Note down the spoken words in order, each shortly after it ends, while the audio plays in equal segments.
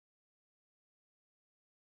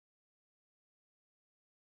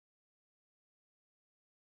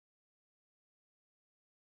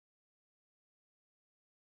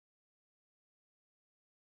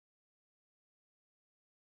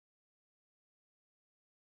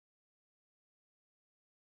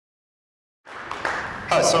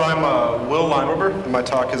Hi, so I'm Will Leinweber, and my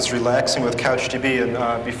talk is Relaxing with CouchDB.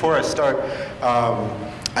 And before I start,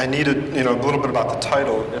 I needed a little bit about the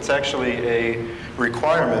title. It's actually a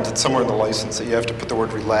requirement. It's somewhere in the license that you have to put the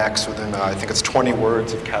word relax within, I think it's 20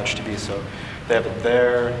 words of CouchDB. So they have it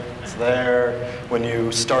there, it's there. When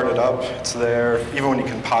you start it up, it's there. Even when you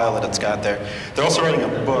compile it, it's got there. They're also writing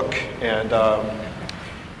a book, and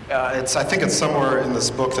I think it's somewhere in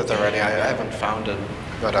this book that they're writing. I haven't found it,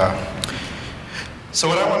 but. So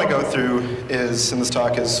what I want to go through is, in this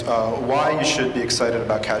talk, is why you should be excited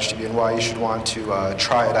about CouchDB and why you should want to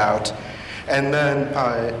try it out. And then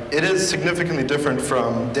it is significantly different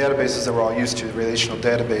from databases that we're all used to, relational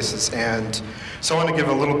databases. And so I want to give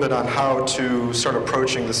a little bit on how to start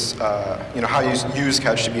approaching this, how you use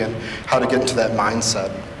CouchDB and how to get into that mindset.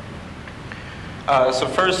 So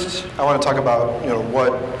first, I want to talk about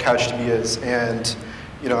what CouchDB is. And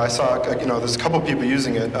I saw, there's a couple people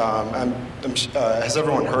using it. Has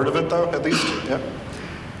everyone heard of it, though, at least? Yeah?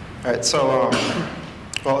 All right, so,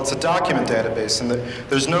 well, it's a document database, and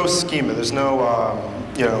there's no schema. There's no,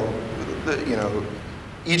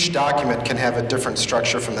 each document can have a different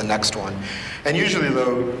structure from the next one. And usually,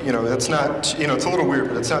 though, it's not, it's a little weird,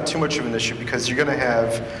 but it's not too much of an issue because you're going to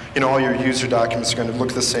have, all your user documents are going to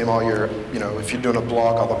look the same. All your, if you're doing a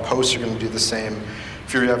blog, all the posts are going to do the same.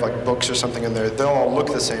 If you have like books or something in there, they'll all look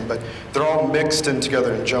the same, but they're all mixed in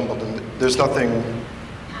together and jumbled, and there's nothing,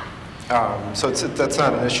 so that's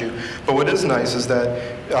not an issue. But what is nice is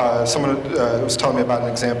that someone was telling me about an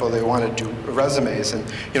example. They wanted to do resumes, and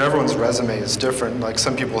everyone's resume is different. Like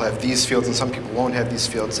some people have these fields and some people won't have these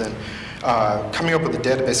fields, and coming up with a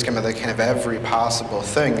database schema that can have every possible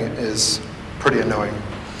thing is pretty annoying.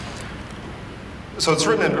 So it's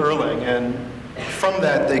written in Erlang, and from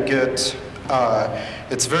that they get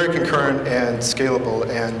it's very concurrent and scalable,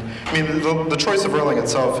 and I mean the choice of Erlang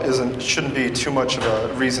itself shouldn't be too much of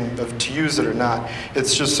a reason to use it or not.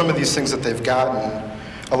 It's just some of these things that they've gotten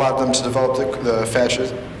allowed them to develop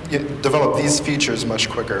develop these features much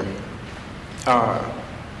quicker.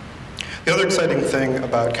 The other exciting thing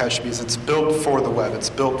about CouchDB is it's built for the web. It's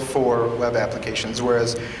built for web applications,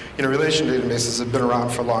 whereas relational databases have been around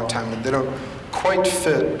for a long time and they don't quite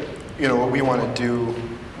fit what we want to do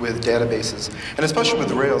with databases. And especially with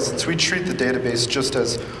Rails, since we treat the database just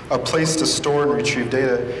as a place to store and retrieve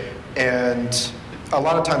data, and a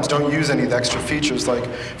lot of times don't use any of the extra features. Like,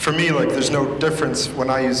 for me, there's no difference when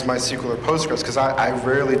I use MySQL or Postgres, because I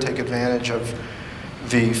rarely take advantage of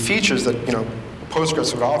the features that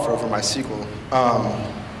Postgres would offer over MySQL.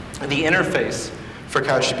 The interface for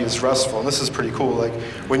CouchDB is RESTful, and this is pretty cool. Like,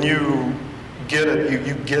 when you get it,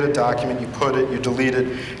 you get a document, you put it, you delete it,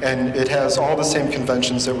 and it has all the same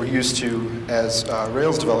conventions that we're used to as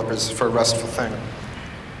Rails developers for a RESTful thing.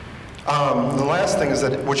 The last thing is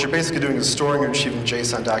that what you're basically doing is storing and retrieving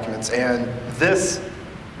JSON documents, and this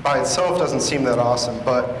by itself doesn't seem that awesome,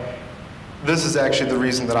 but this is actually the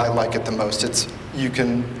reason that I like it the most. You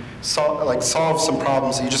can solve some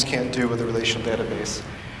problems that you just can't do with a relational database.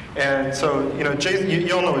 And so, you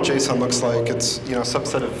all know what JSON looks like. It's, a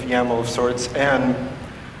subset of YAML of sorts. And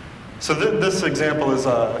so this example is,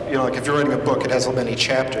 like if you're writing a book, it has many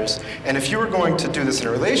chapters. And if you were going to do this in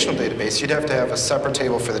a relational database, you'd have to have a separate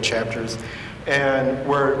table for the chapters. And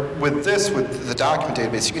with the document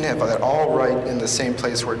database, you can have that all right in the same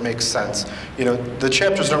place where it makes sense. The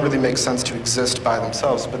chapters don't really make sense to exist by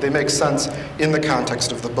themselves, but they make sense in the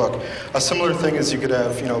context of the book. A similar thing is you could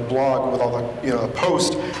have, a blog with all the, a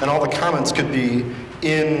post, and all the comments could be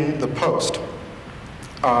in the post,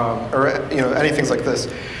 or anything like this.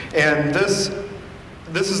 And this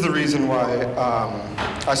is the reason why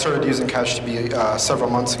I started using CouchDB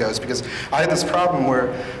several months ago, is because I had this problem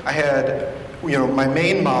where I had my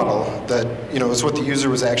main model that is what the user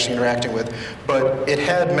was actually interacting with, but it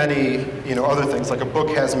had many other things, like a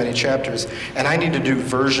book has many chapters, and I need to do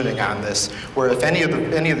versioning on this, where if any of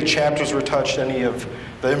the chapters were touched, any of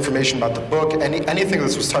the information about the book, anything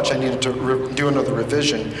that was touched, I needed to do another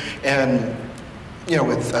revision. And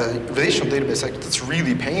with a relational database, it's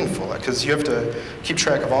really painful because you have to keep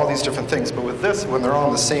track of all these different things. But with this, when they're all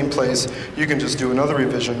in the same place, you can just do another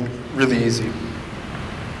revision really easy.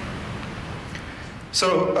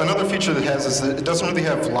 So another feature that it has is that it doesn't really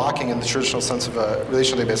have locking in the traditional sense of a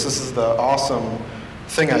relational database. This is the awesome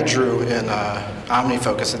thing I drew in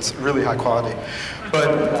OmniFocus. It's really high quality.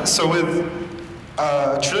 But so with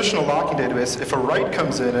a traditional locking database, if a write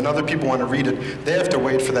comes in and other people want to read it, they have to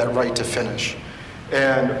wait for that write to finish.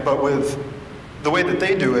 But with the way that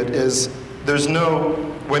they do it is there's no,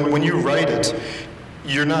 when you write it,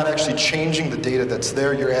 you're not actually changing the data that's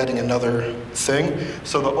there, you're adding another thing.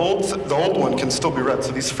 So the old one can still be read.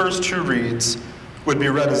 So these first two reads would be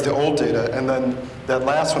read as the old data, and then that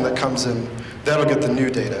last one that comes in, that'll get the new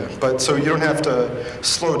data. But so you don't have to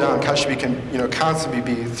slow down. CouchDB can constantly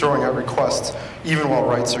be throwing out requests even while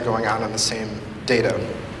writes are going on the same data.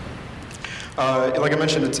 Like I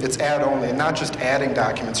mentioned, it's add only, and not just adding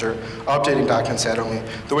documents or updating documents add only.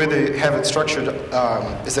 The way they have it structured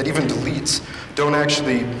is that even deletes don't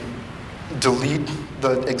actually delete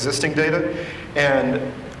the existing data.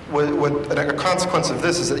 And a consequence of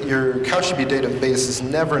this is that your CouchDB database is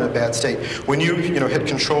never in a bad state. When you hit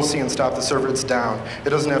Control-C and stop the server, it's down. It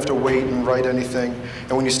doesn't have to wait and write anything.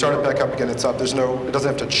 And when you start it back up again, it's up. It doesn't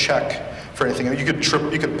have to check for anything. You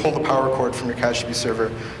could pull the power cord from your CouchDB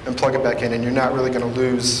server and plug it back in, and you're not really going to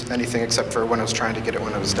lose anything except for when it was trying to get it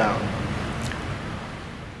when it was down.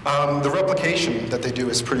 The replication that they do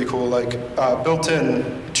is pretty cool. Like built in,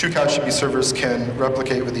 2 CouchDB servers can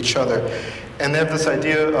replicate with each other. And they have this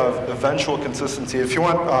idea of eventual consistency. If you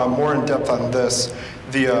want more in depth on this,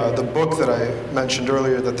 the book that I mentioned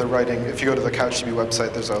earlier that they're writing, if you go to the CouchDB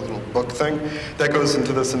website, there's a little book thing that goes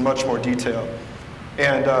into this in much more detail.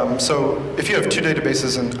 And so if you have 2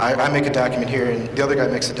 databases, and I make a document here, and the other guy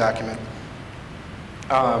makes a document,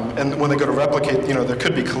 and when they go to replicate, there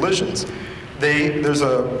could be collisions. There's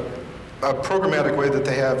a programmatic way that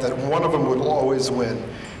they have that one of them would always win.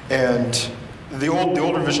 And the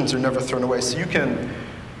old revisions are never thrown away. So you can,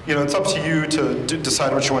 it's up to you to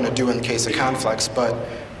decide what you want to do in case of conflicts, but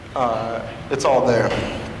it's all there.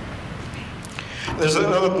 There's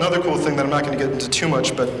another cool thing that I'm not going to get into too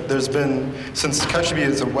much, but there's been, since CouchDB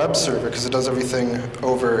is a web server, because it does everything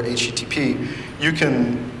over HTTP, you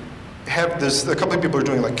can have, there's a couple of people who are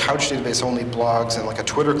doing like Couch database only blogs and like a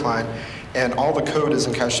Twitter client, and all the code is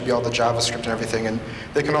in CouchDB, all the JavaScript and everything, and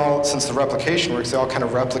they can all, since the replication works, they all kind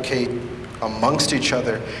of replicate amongst each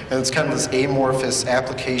other, and it's kind of this amorphous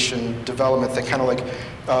application development thing, kind of like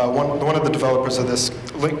one of the developers of this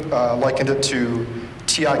likened it to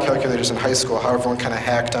TI calculators in high school, how everyone kind of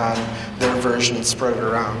hacked on their version and spread it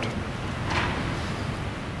around.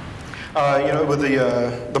 With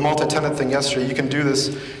the multi-tenant thing yesterday, you can do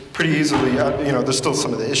this pretty easily. There's still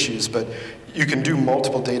some of the issues, but you can do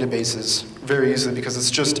multiple databases very easily because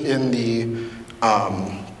it's just in the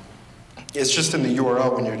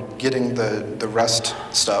URL when you're getting the REST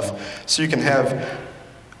stuff. So you can have,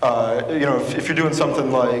 if you're doing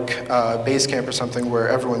something like Basecamp or something where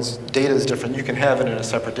everyone's data is different, you can have it in a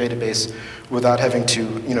separate database without having to,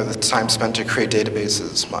 the time spent to create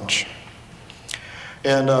databases much.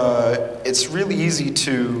 And it's really easy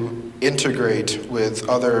to integrate with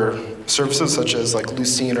other services such as like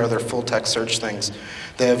Lucene or other full text search things.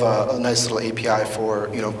 They have a nice little API for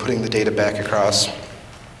putting the data back across.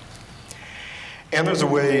 And there's a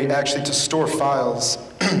way actually to store files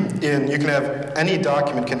you can have, any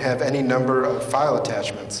document can have any number of file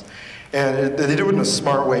attachments. And they do it in a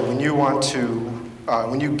smart way. When you want to,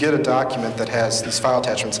 when you get a document that has these file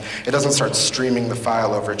attachments, it doesn't start streaming the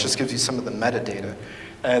file over. It just gives you some of the metadata.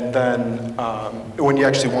 And then when you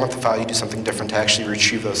actually want the file, you do something different to actually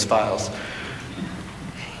retrieve those files.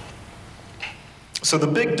 So the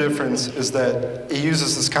big difference is that it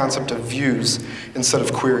uses this concept of views instead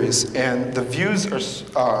of queries. And the views are,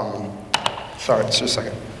 sorry, just a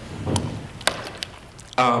second.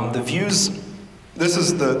 The views, this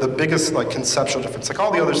is the biggest conceptual difference. Like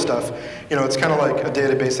all the other stuff, it's kind of like a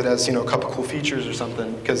database that has a couple cool features or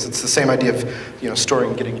something, because it's the same idea of storing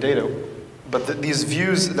and getting data. But these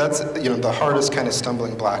views, that's the hardest kind of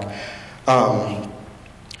stumbling block.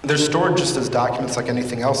 They're stored just as documents like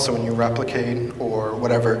anything else, so when you replicate or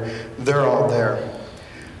whatever, they're all there.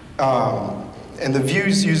 And the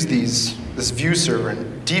views use this view server,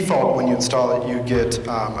 and default when you install it, you get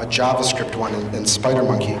a JavaScript one in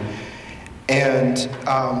SpiderMonkey. And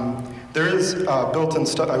there is built-in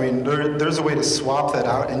stuff. I mean, there's a way to swap that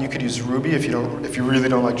out, and you could use Ruby if you really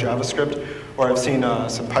don't like JavaScript. Or I've seen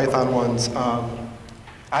some Python ones.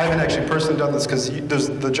 I haven't actually personally done this because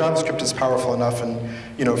the JavaScript is powerful enough, and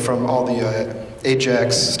from all the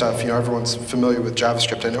Ajax stuff, everyone's familiar with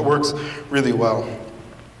JavaScript, and it works really well.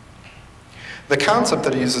 The concept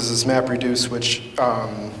that it uses is MapReduce, which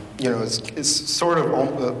is sort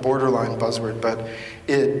of a borderline buzzword, but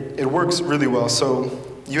it works really well. So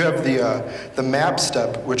you have the map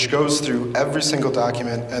step, which goes through every single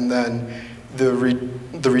document, and then the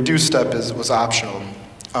reduce step was optional.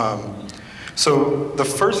 So the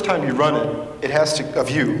first time you run it, it has to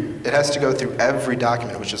go through every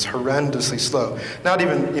document, which is horrendously slow. Not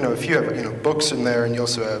even, if you have, books in there and you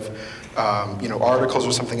also have, articles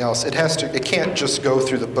or something else, it can't just go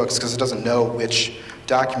through the books because it doesn't know which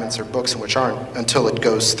documents are books and which aren't until it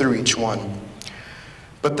goes through each one.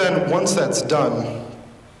 But then once that's done,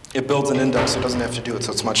 it builds an index so it doesn't have to do it,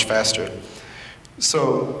 so it's much faster.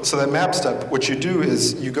 So that map step, what you do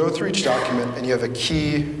is you go through each document and you have a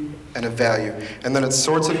key and a value, and then it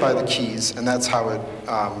sorts it by the keys, and that's how it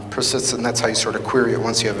persists, and that's how you sort of query it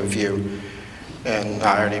once you have a view. And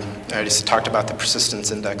I already talked about the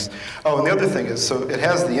persistence index. Oh, and the other thing is, so it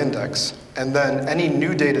has the index, and then any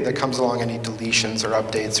new data that comes along, any deletions or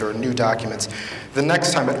updates or new documents, the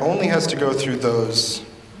next time it only has to go through those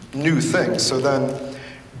new things. So then,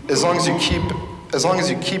 as long as you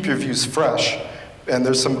keep your views fresh, and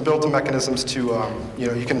there's some built-in mechanisms to,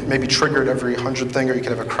 you can maybe trigger it every 100 thing, or you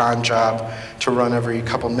can have a cron job to run every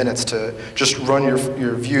couple minutes to just run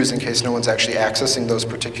your views in case no one's actually accessing those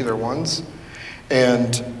particular ones.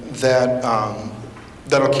 And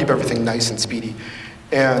that'll keep everything nice and speedy.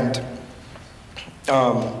 And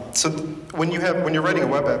so when you're writing a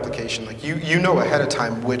web application, like you know ahead of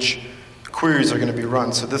time which queries are going to be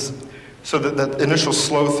run. So that initial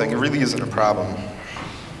slow thing, it really isn't a problem.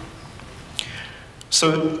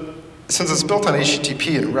 So since it's built on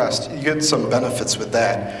HTTP and REST, you get some benefits with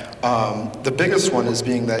that. The biggest one is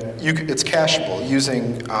being that it's cacheable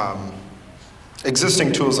using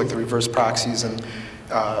existing tools like the reverse proxies and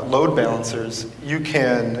load balancers. You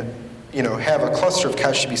can have a cluster of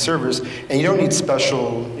CouchDB servers, and you don't need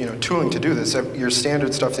special tooling to do this. Your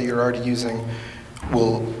standard stuff that you're already using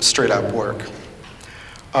will straight up work.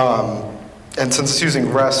 And since it's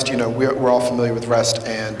using REST, we're all familiar with REST,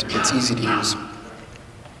 and it's easy to use.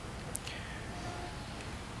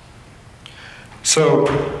 So,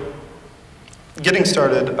 getting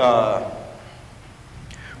started,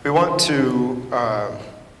 we want to.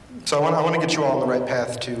 So I want to get you all on the right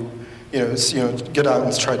path to, get out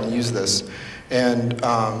and try to use this. And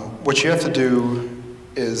what you have to do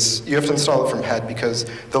is you have to install it from head, because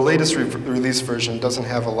the latest release version doesn't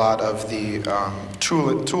have a lot of the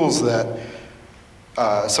tools that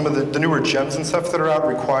some of the newer gems and stuff that are out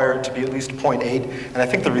require it to be at least 0.8, and I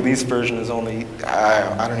think the release version is only,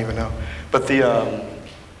 I don't even know. But the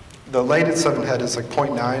latest 7 head is like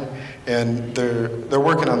 0.9, and they're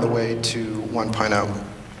working on the way to 1.0.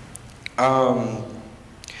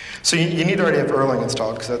 So you need to already have Erlang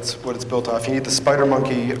installed, because that's what it's built off. You need the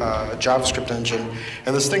SpiderMonkey JavaScript engine,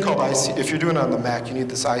 and this thing called IC. If you're doing it on the Mac, you need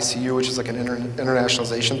this ICU, which is like an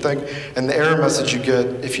internationalization thing. And the error message you get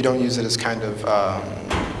if you don't use it is kind of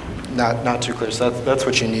not too clear. So that's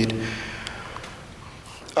what you need.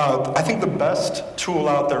 I think the best tool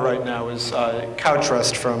out there right now is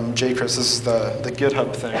CouchRest from jChris. This is the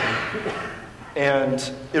GitHub thing, and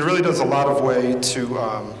it really does a lot of way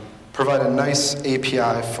to provide a nice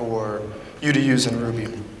API for you to use in Ruby.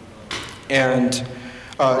 And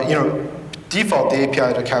default the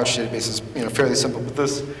API to Couch database is fairly simple, but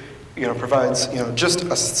this provides just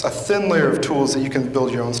a thin layer of tools that you can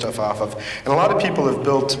build your own stuff off of. And a lot of people have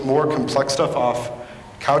built more complex stuff off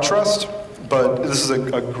CouchRest, but this is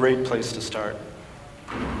a great place to start.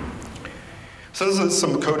 So this is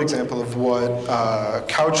some code example of what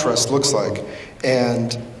CouchRest looks like,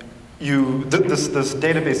 and this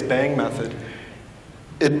database bang method,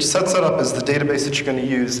 it sets it up as the database that you're going to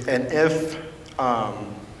use, and if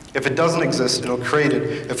it doesn't exist, it'll create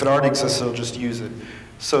it. If it already exists, it'll just use it.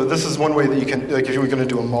 So this is one way that you can, like if you were going to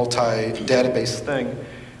do a multi-database thing,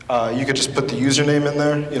 you could just put the username in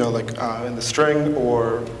there, in the string,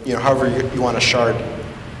 or however you want to shard.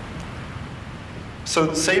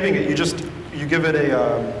 So saving it, you give it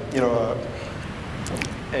a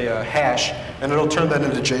hash, and it'll turn that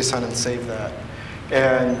into JSON and save that.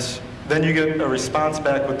 And then you get a response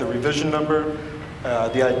back with the revision number,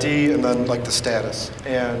 the ID, and then like the status.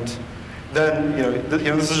 And then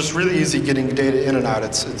this is just really easy getting data in and out.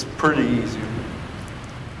 It's pretty easy.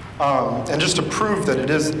 And just to prove that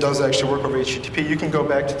it does actually work over HTTP, you can go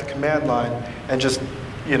back to the command line and just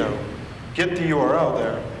get the URL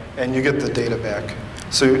there, and you get the data back.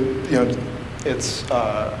 So it's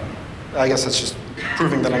I guess it's just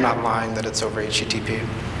proving that I'm not lying that it's over HTTP.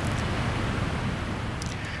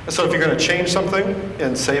 So if you're going to change something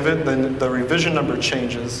and save it, then the revision number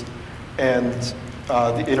changes, and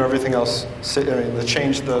everything else, the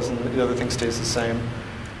change does, and the other thing stays the same.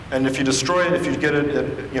 And if you destroy it, if you get it,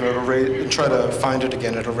 it'll raise, and try to find it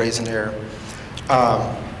again, it'll raise an error.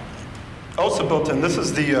 Also built in, this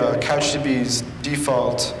is the CouchDB's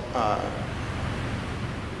default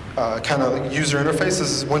kind of user interface.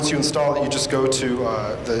 This is, once you install it, you just go to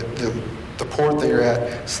the port that you're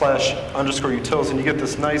at, /_utils, and you get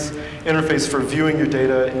this nice interface for viewing your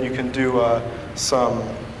data, and you can do some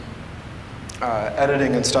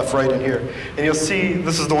editing and stuff right in here. And you'll see,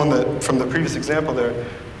 this is the one that, from the previous example there,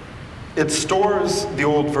 it stores the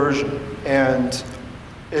old version, and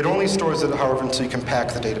it only stores it, however, until you can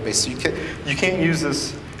pack the database. So you can't use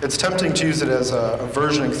this. It's tempting to use it as a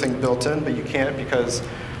versioning thing built in, but you can't because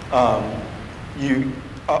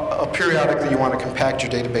periodically you want to compact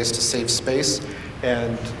your database to save space,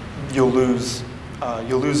 and you'll lose all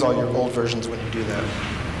your old versions when you do that.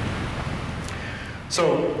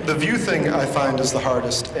 So the view thing I find is the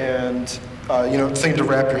hardest, and thing to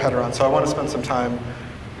wrap your head around. So I want to spend some time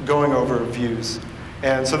going over views.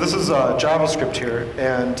 And so this is JavaScript here,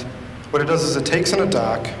 and what it does is it takes in a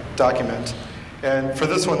document, and for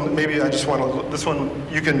this one, maybe I just want to, this one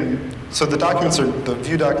you can, so the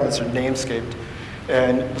view documents are namescaped,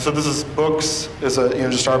 and so this is books is a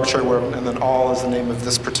just arbitrary word, and then all is the name of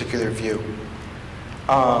this particular view.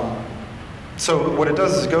 So what it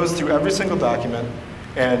does is it goes through every single document,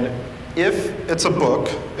 and if it's a book,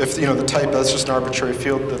 if the type, that's just an arbitrary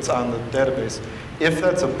field that's on the database, if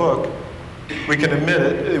that's a book, we can omit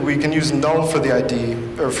it. We can use null for the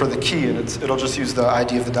ID, or for the key, and it'll just use the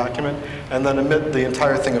ID of the document, and then omit the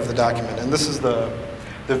entire thing of the document. And this is the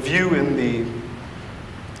view in the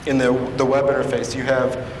web interface. You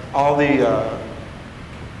have all the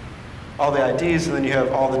IDs, and then you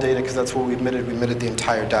have all the data, because that's what we omitted. We omitted the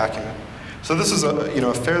entire document. So this is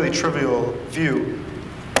a fairly trivial view,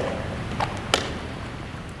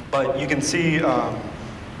 but you can see.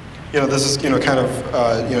 This is kind of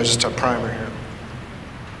just a primer here.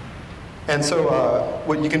 And so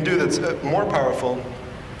what you can do that's more powerful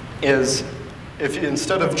is if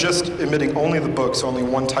instead of just emitting only the books, only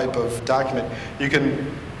one type of document, you can,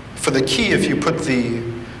 for the key, if you put the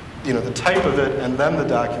type of it and then the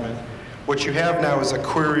document, what you have now is a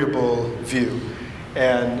queryable view.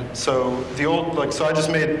 And so so I just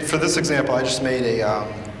made, for this example, I just made a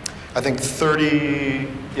I think 30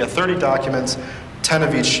 documents. 10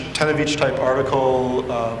 of each type: article,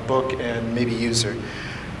 book, and maybe user.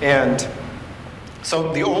 And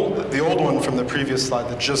so the old one from the previous slide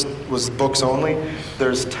that just was books only,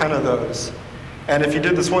 there's 10 of those. And if you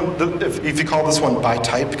did this one, if you call this one by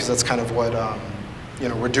type, because that's kind of what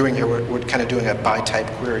we're doing here, we're kind of doing a by type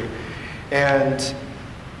query. And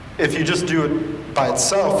if you just do it by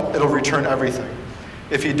itself, it'll return everything.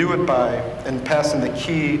 If you do it and pass in the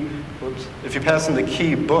key, if you pass in the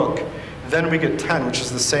key book, then we get 10, which is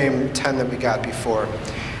the same 10 that we got before.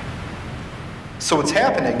 So what's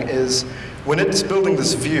happening is when it's building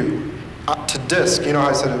this view to disk, how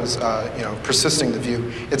I said it was persisting the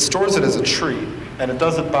view, it stores it as a tree, and it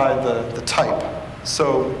does it by the type.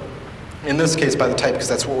 So in this case, by the type, because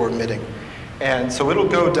that's what we're emitting. And so it'll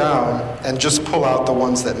go down and just pull out the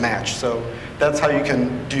ones that match. So that's how you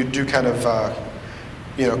can do kind of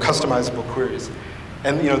customizable queries.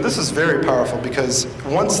 And this is very powerful because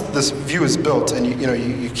once this view is built and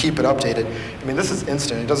you keep it updated, I mean, this is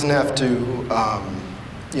instant. It doesn't have to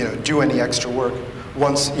do any extra work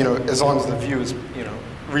once as long as the view is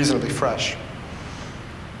reasonably fresh.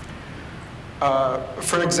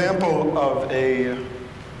 For an example of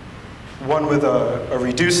one with a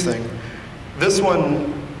reduce thing, this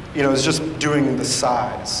one is just doing the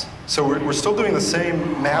size. So we're still doing the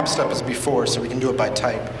same map step as before, so we can do it by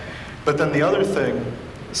type. But then the other thing,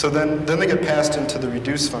 so then they get passed into the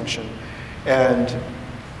reduce function, and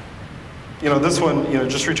this one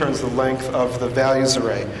just returns the length of the values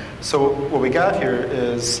array. So what we got here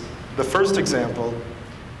is the first example,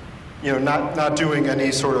 not doing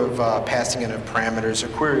any sort of passing in of parameters or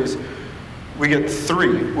queries. We get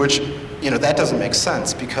 3, which that doesn't make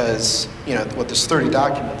sense because there's 30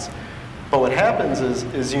 documents. But what happens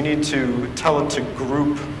is you need to tell it to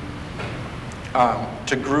group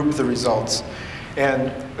the results.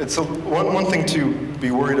 And it's one thing to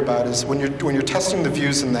be worried about is when you're testing the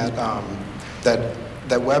views in that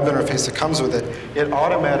web interface that comes with it, it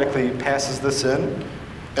automatically passes this in.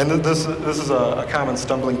 And this is a common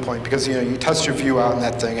stumbling point because you test your view out in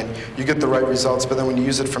that thing and you get the right results, but then when you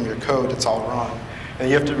use it from your code, it's all wrong. And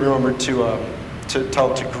you have to remember to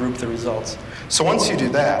tell it to group the results. So once you do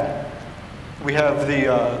that, we have the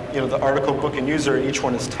article, book, and user, and each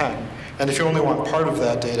one is 10. And if you only want part of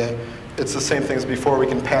that data, it's the same thing as before. We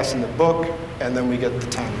can pass in the book, and then we get the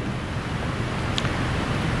 10.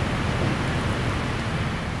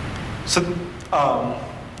 So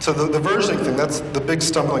the versioning thing, that's the big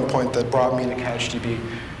stumbling point that brought me to CouchDB.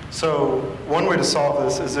 So one way to solve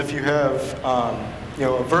this is if you have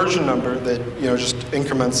a version number that just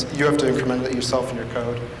increments, you have to increment it yourself in your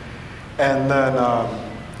code, and then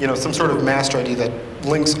some sort of master ID that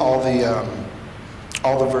links all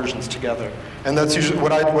the versions together. And that's usually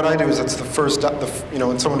what I do is that's the first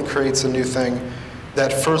when someone creates a new thing,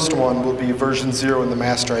 that first one will be version 0 in the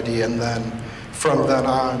master ID, and then from then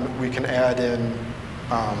on we can add in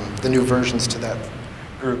the new versions to that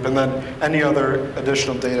group, and then any other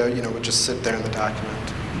additional data, would just sit there in the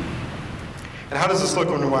document. And how does this look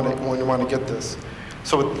when we want to get this?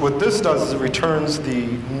 So what this does is it returns the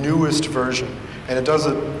newest version, and it does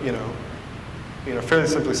it, fairly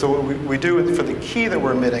simply. So what we do for the key that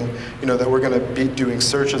we're emitting, that we're going to be doing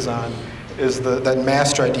searches on, is that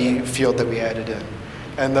master ID field that we added in,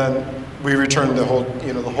 and then we return the whole,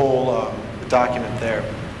 document there.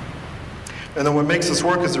 And then what makes this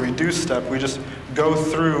work is the reduce step. We just go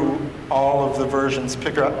through all of the versions,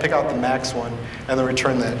 pick out the max one, and then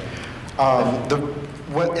return that.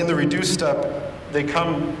 In the reduce step, they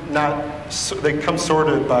come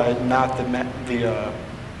sorted by not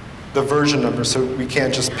the version number, so we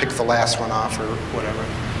can't just pick the last one off or whatever.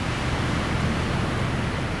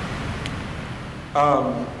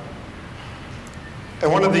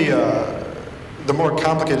 And one of the more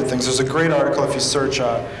complicated things, there's a great article if you search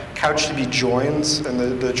CouchDB joins, and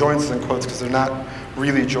the joins is in quotes because they're not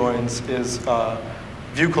really joins, is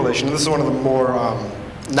view collation. And this is one of the more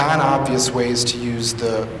non-obvious ways to use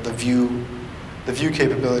the view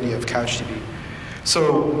capability of CouchDB.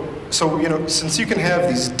 So since you can have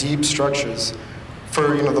these deep structures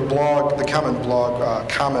for the common blog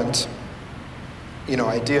comment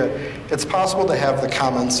idea, it's possible to have the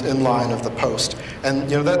comments in line of the post, and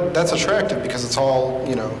that's attractive because it's all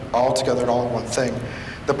all together and all in one thing.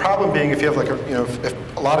 The problem being, if you have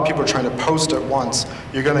if a lot of people are trying to post at once,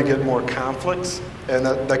 you're going to get more conflicts, and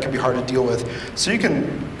that can be hard to deal with. So you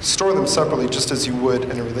can store them separately just as you would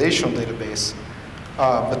in a relational database.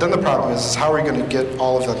 But then the problem is how are we going to get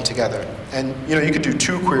all of them together? And you could do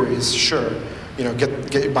 2 queries, sure.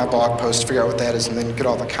 Get my blog post, figure out what that is, and then get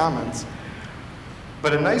all the comments.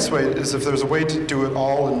 But a nice way is if there's a way to do it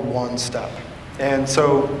all in one step. And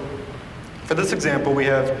so for this example, we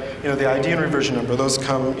have the ID and reversion number. Those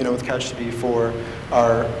come with CouchDB for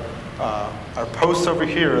our posts over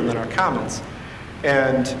here and then our comments.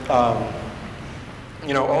 And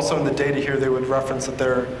also in the data here, they would reference that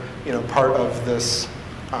they're part of this.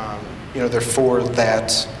 They're for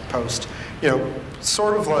that post.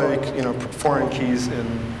 Sort of like foreign keys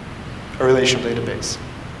in a relational database.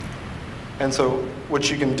 And so what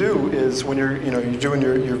you can do is when you're doing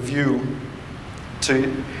your view,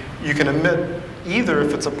 you can emit either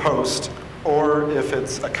if it's a post or if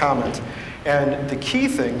it's a comment. And the key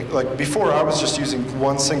thing, like before, I was just using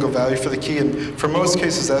one single value for the key, and for most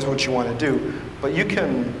cases that's what you want to do. But you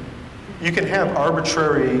can have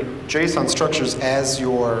arbitrary JSON structures as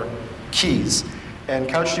your keys. And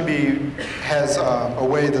CouchDB has a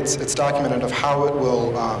way it's documented of how it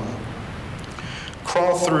will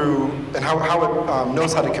crawl through and how it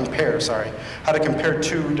knows how to compare. How to compare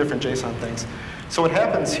 2 different JSON things. So what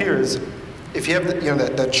happens here is, if you have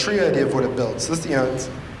that tree idea of what it builds, this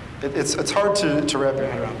it's hard to wrap your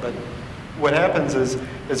head around. But what happens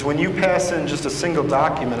is when you pass in just a single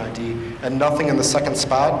document ID and nothing in the second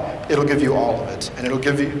spot, it'll give you all of it, and it'll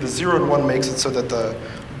give you the 0 and 1 makes it so that the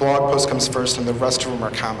blog post comes first and the rest of them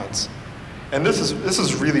are comments. And this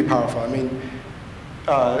is really powerful. I mean,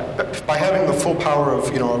 by having the full power of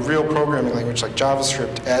a real programming language like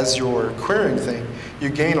JavaScript as your querying thing, you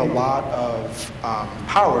gain a lot of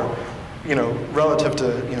power, relative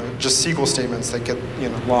to just SQL statements that get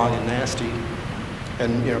long and nasty,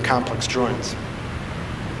 and complex joins.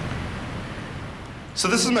 So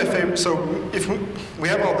this is my favorite. So if we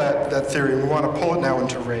have all that theory, and we want to pull it now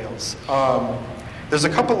into Rails. There's a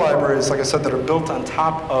couple libraries, like I said, that are built on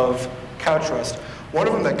top of CouchRest. One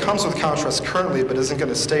of them that comes with CouchRest currently, but isn't going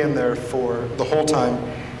to stay in there for the whole time,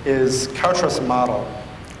 is CouchRest Model.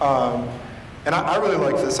 And I really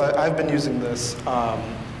like this. I've been using this,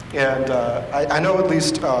 and I know of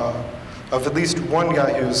at least one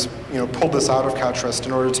guy who's pulled this out of CouchRest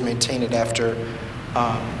in order to maintain it after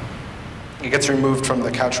it gets removed from the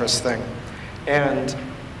CouchRest thing. And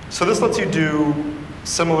so this lets you do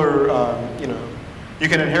similar, you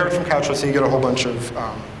can inherit from CouchRest and you get a whole bunch of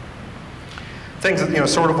things that,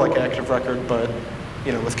 sort of like Active Record, but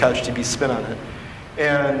with CouchDB spin on it.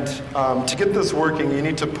 And to get this working, you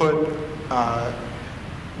need to put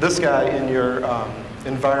this guy in your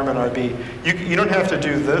environment RB. You don't have to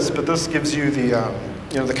do this, but this gives you the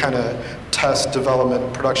the kind of test,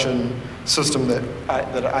 development, production system that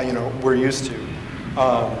we're used to.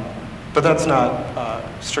 But that's not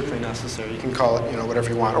strictly necessary. You can call it whatever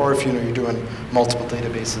you want, or if you're doing multiple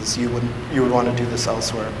databases, you would want to do this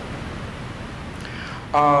elsewhere.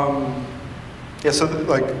 Yeah, so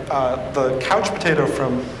the couch potato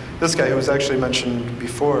from this guy who was actually mentioned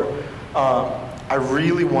before, I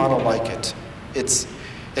really want to like it.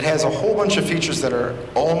 It has a whole bunch of features that are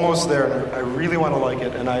almost there, and I really want to like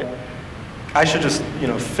it, and I should just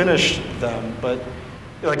finish them. But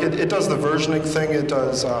like it does the versioning thing. It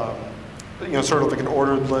does sort of like an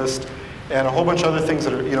ordered list, and a whole bunch of other things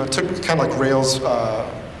that are it took kind of like Rails,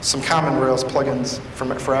 some common Rails plugins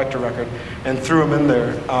for Active Record, and threw them in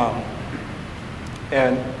there,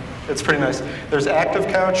 and it's pretty nice. There's Active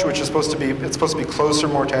Couch, which is supposed to be closer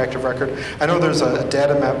more to Active Record. I know there's a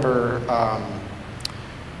data mapper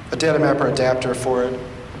adapter for it,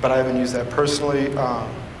 but I haven't used that personally.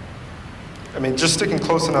 I mean, just sticking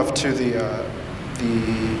close enough to the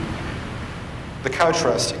couch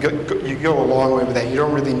rest, you go a long way with that. You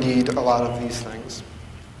don't really need a lot of these things.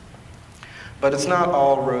 But it's not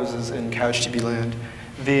all roses in CouchDB land.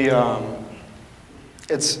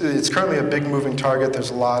 It's currently a big moving target.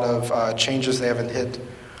 There's a lot of changes. They haven't hit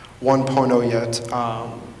 1.0 yet.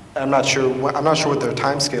 I'm not sure what their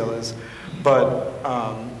time scale is, but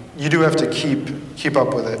you do have to keep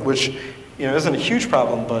up with it, which isn't a huge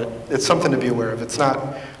problem, but it's something to be aware of. It's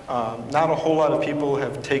not a whole lot of people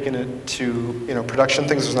have taken it to production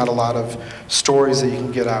things. There's not a lot of stories that you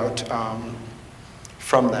can get out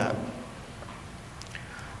from that.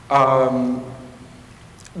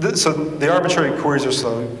 So the arbitrary queries are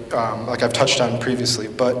slow, like I've touched on previously,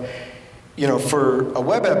 but for a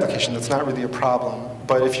web application, that's not really a problem.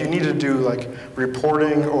 But if you need to do like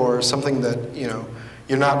reporting or something that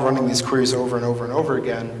you're not running these queries over and over and over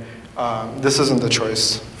again, this isn't the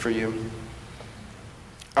choice for you.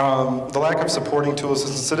 The lack of supporting tools,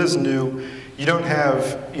 since it is new, you don't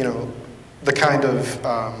have the kind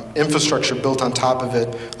of infrastructure built on top of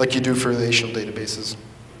it like you do for relational databases.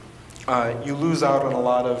 You lose out on a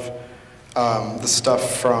lot of the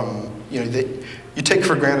stuff from that you take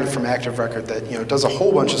for granted from Active Record that does a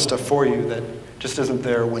whole bunch of stuff for you that just isn't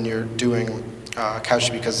there when you're doing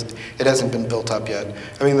CouchDB because it hasn't been built up yet.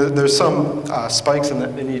 I mean, there's some spikes in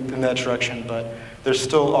that direction, but they're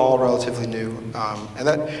still all relatively new, and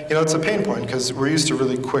that it's a pain point because we're used to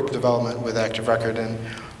really quick development with Active Record, and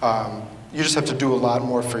you just have to do a lot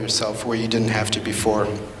more for yourself where you didn't have to before.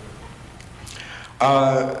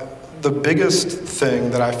 The biggest thing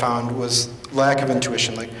that I found was lack of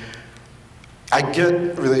intuition. Like, I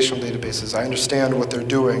get relational databases. I understand what they're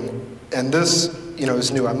doing, and this,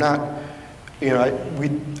 is new. I'm not,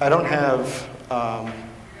 I don't have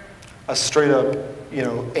a straight up,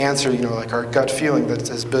 answer. Like our gut feeling that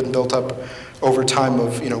has been built up over time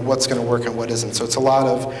of, what's going to work and what isn't. So it's a lot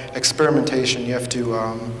of experimentation. You have to,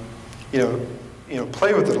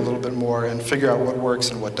 play with it a little bit more and figure out what works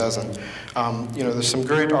and what doesn't. There's some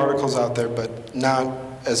great articles out there, but not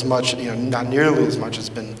as much, not nearly as much has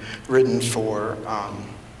been written for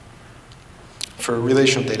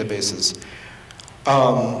relational databases.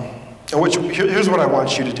 Here's what I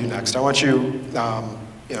want you to do next. I want you,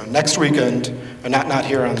 next weekend, not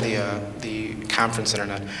here on the conference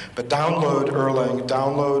internet, but download Erlang,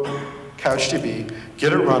 download CouchDB,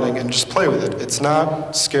 get it running, and just play with it. It's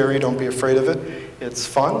not scary. Don't be afraid of it. It's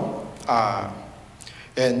fun.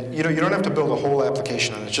 And you don't have to build a whole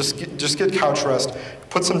application on it. Just get couch rest,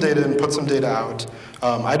 put some data in, put some data out.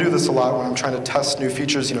 I do this a lot when I'm trying to test new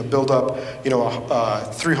features. Build up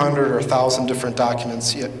 300 or 1,000 different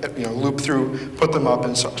documents. Loop through, put them up,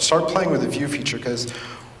 and start playing with the view feature. Because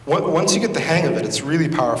once you get the hang of it, it's really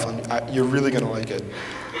powerful, and you're really going to like it.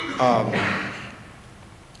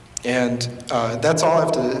 And that's all I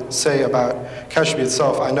have to say about CouchDB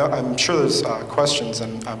itself. I'm sure there's questions,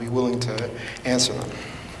 and I'll be willing to answer them.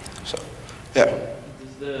 So, yeah.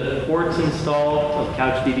 Does the ports install of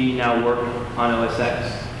CouchDB now work on OS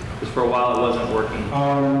X? Because for a while it wasn't working.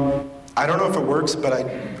 I don't know if it works, but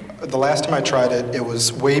the last time I tried it, it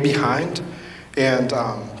was way behind, and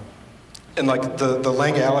like the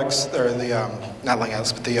LangAlex, or not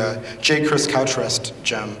LangAlex, but the jChris CouchRest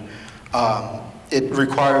gem. It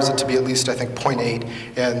requires it to be at least, I think, 0.8,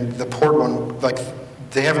 and the port one, like,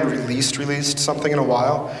 they haven't released something in a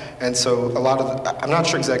while, and so a lot of I'm not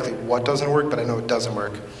sure exactly what doesn't work, but I know it doesn't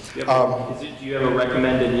work. Do you have a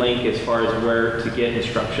recommended link as far as where to get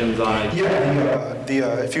instructions on it?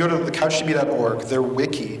 Yeah, if you go to the CouchDB.org, their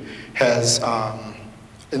wiki has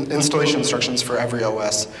installation instructions for every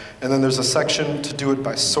OS, and then there's a section to do it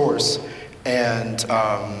by source, and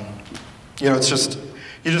it's just.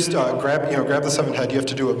 You just grab the 7-head. You have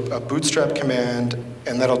to do a bootstrap command,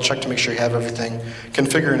 and that'll check to make sure you have everything,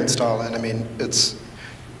 configure and install. And I mean, it's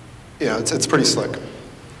pretty slick.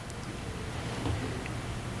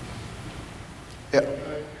 Yeah.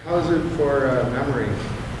 How's it for memory?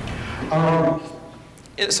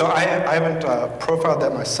 So I haven't profiled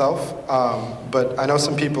that myself, but I know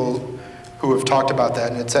some people who have talked about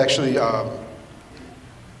that, and it's actually.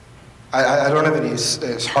 I don't have any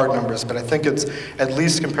hard numbers, but I think it's at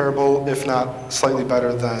least comparable, if not slightly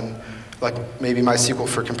better than like maybe MySQL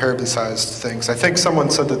for comparably sized things. I think someone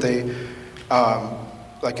said that they,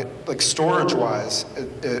 like storage-wise,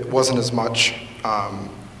 it wasn't as much.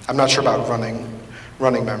 I'm not sure about running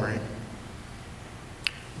memory.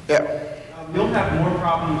 Yeah. You'll have more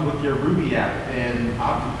problems with your Ruby app and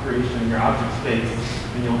object creation in your object space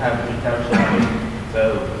than you'll have with CouchDB.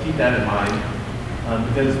 So keep that in mind.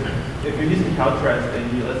 Because if you're using CouchRest and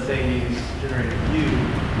let's say you generate a view,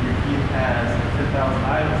 and your view has 10,000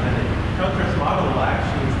 items in it, CouchRest model will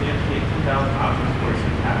actually instantiate 10,000 objects for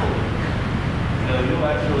you catalog. So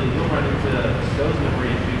you'll run into those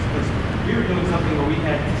memory issues because we were doing something where we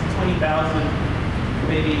had 20,000.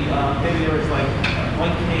 Maybe there was like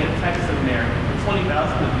 1K of text in there. 20,000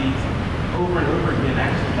 of these over and over again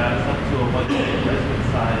actually got us up to a 1K resident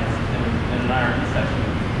size in an IRB session.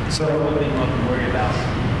 So that's one thing we'll have to worry about.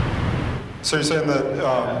 So you're saying that...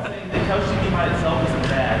 I'm saying that CouchDB by itself isn't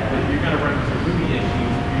bad, but you're going to run into Ruby issues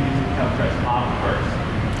if you're using CouchRest model first.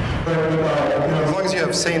 But as long as you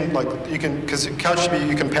have same, like you can, because CouchDB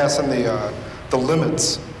you can pass in the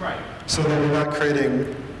limits. Right. So that you're not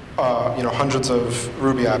creating hundreds of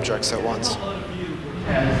Ruby objects at once.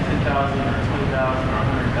 Has 10,000 or 20,000 or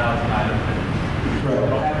 100,000 items in it. Right.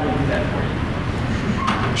 It'll happily do that for you.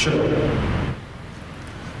 Sure.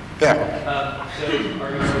 Yeah.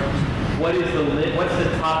 What's the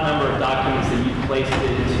top number of documents that you've placed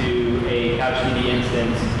into a CouchDB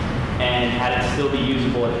instance and had it still be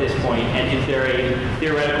usable at this point? And is there a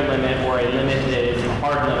theoretical limit or a limit that is a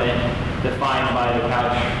hard limit defined by the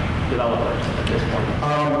Couch developers at this point?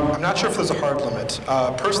 I'm not sure if there's a hard limit.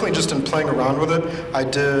 Personally, just in playing around with it, I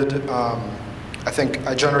did, I think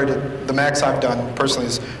I generated, the max I've done personally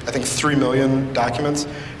is, I think 3 million documents.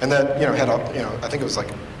 And that, had I think it was like,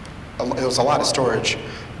 it was a lot of storage.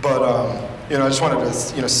 But, I just wanted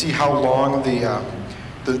to, see how long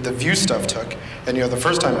the view stuff took. And, the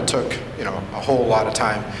first time it took, a whole lot of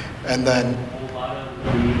time. And then,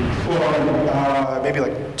 maybe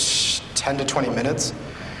like 10 to 20 minutes.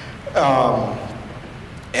 But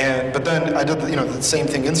then I did the same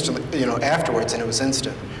thing instantly, afterwards, and it was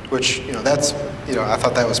instant, which, that's, I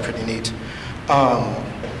thought that was pretty neat.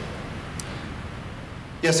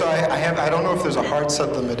 Yeah, so I don't know if there's a hard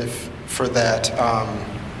set limit for that,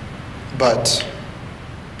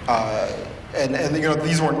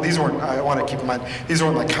 these weren't, I want to keep in mind, these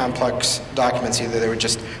weren't like complex documents either. They were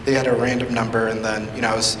just, they had a random number, and then,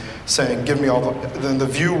 I was saying, give me all then the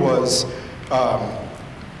view was,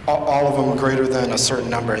 all of them greater than a certain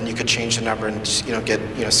number, and you could change the number and just,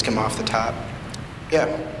 skim off the top. Yeah.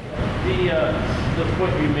 The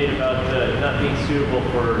point you made about not being suitable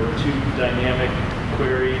for two dynamic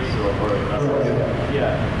queries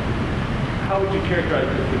How would you characterize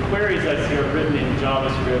it? The queries I see are written in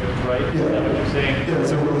JavaScript, right? Yeah. Is that what you're saying? Yeah,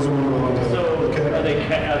 so are they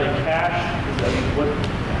cached? Is that what?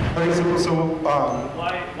 Why is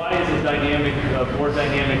it dynamic, more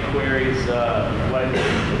dynamic queries, why is it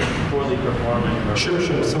poorly performing? Sure.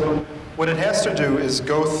 So what it has to do is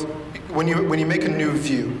when you make a new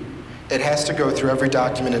view, it has to go through every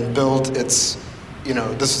document and build its,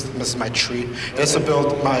 this is my tree. It has to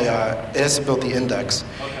build it has to build the index,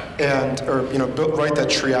 write that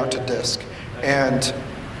tree out to disk, and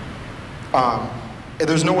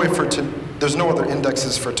there's no way there's no other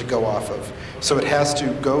indexes for it to go off of. So it has to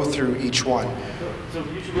go through each one. So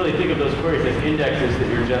you should really think of those queries as indexes that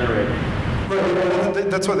you're generating. Right,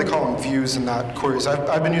 that's why they call them views and not queries.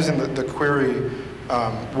 I've been using the query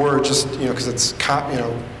word just because it's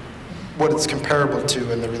what it's comparable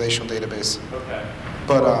to in the relational database. Okay.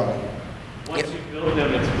 But once you build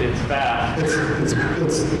them, it's fast. It's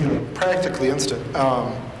practically instant.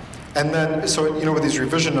 And then, so with these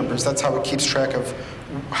revision numbers, that's how it keeps track of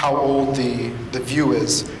how old the view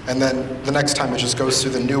is. And then the next time it just goes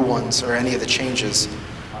through the new ones or any of the changes.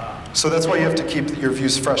 So that's why you have to keep your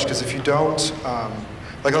views fresh, because if you don't,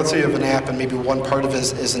 like let's say you have an app and maybe one part of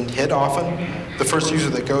it isn't hit often, the first user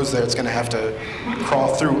that goes there is going to have to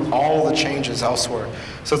crawl through all the changes elsewhere.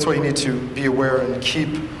 So that's why you need to be aware and keep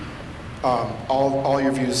all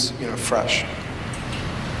your views fresh.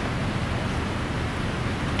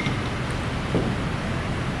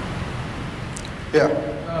 Yeah.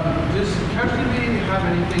 Does CouchDB have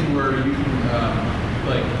anything where you can,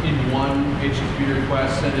 like in one HTTP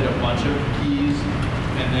request, send it a bunch of keys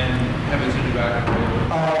and then have it send it back and forth?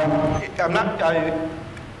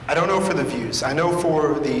 I don't know for the views. I know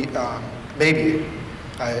for the, maybe.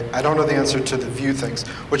 I don't know the answer to the view things.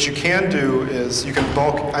 What you can do is you can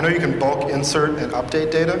I know you can bulk insert and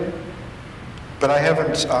update data, but I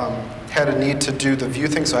haven't had a need to do the view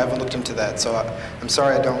thing, so I haven't looked into that. So I'm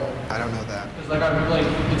sorry, I don't know that. It's like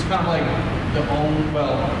it's kind of like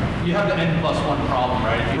you have the N+1 problem,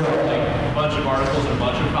 right? If you have like a bunch of articles and a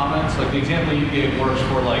bunch of comments, like the example you gave works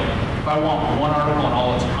for like, if I want one article and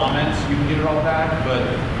all its comments, you can get it all back, but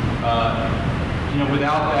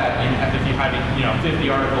without that, if you had 50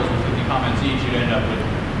 articles with 50 comments each, you'd end up with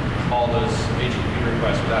all those HTTP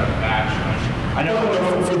requests without a batch. I know.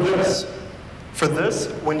 For this,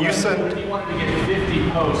 when you send... If you wanted to get 50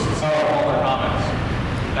 posts of all their comments,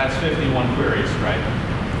 that's 51 queries, right?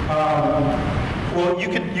 Well, you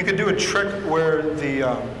could do a trick where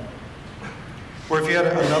where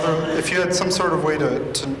if you had some sort of way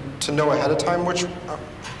to know ahead of time, which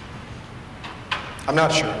I'm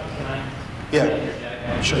not sure. Can I?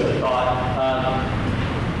 Yeah. Sure.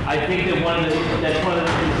 I think that that's one of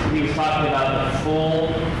the things he was talking about, the full,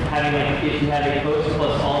 having like, if you have a post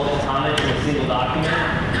plus all of its comments in a single document,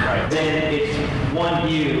 Right. then it's one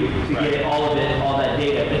view to get all of it, all that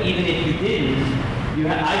data. But even if you didn't,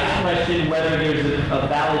 I question whether there's a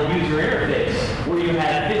valid user interface where you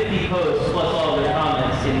have 50 posts plus all of their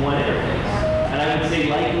comments in one interface. And I would say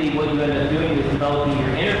likely what you end up doing is developing your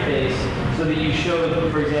interface so that you show,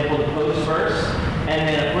 for example, the post first, and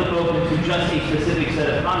then a flip open to just a specific set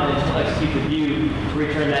of comments will execute the view to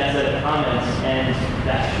return that set of comments, and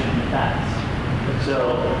that should be fast.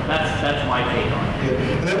 So that's my take on it.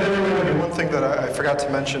 Yeah. And then one thing that I forgot to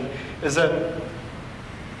mention is that,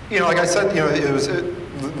 like I said,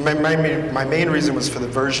 my main reason was for the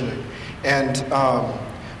versioning, and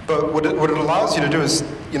but what it allows you to do is,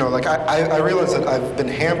 like I realize that I've been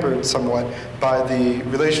hampered somewhat by the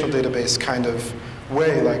relational database kind of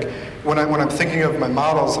way. Like when I'm thinking of my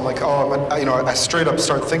models, I'm like, I straight up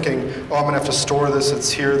start thinking, I'm gonna have to store this.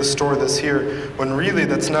 It's here. Store this here. When really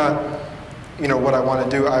that's not, what I want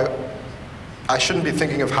to do. I shouldn't be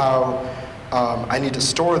thinking of how I need to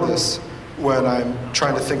store this when I'm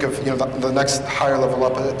trying to think of the next higher level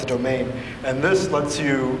up at the domain. And this lets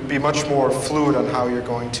you be much more fluid on how you're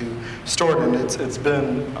going to store it. And it's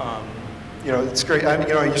been it's great. And,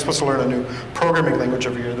 you're supposed to learn a new programming language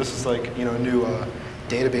every year. This is like a new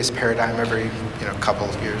database paradigm every couple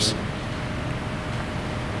of years.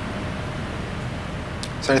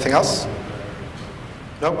 Is there anything else?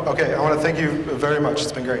 Nope. Okay. I want to thank you very much.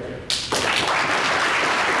 It's been great.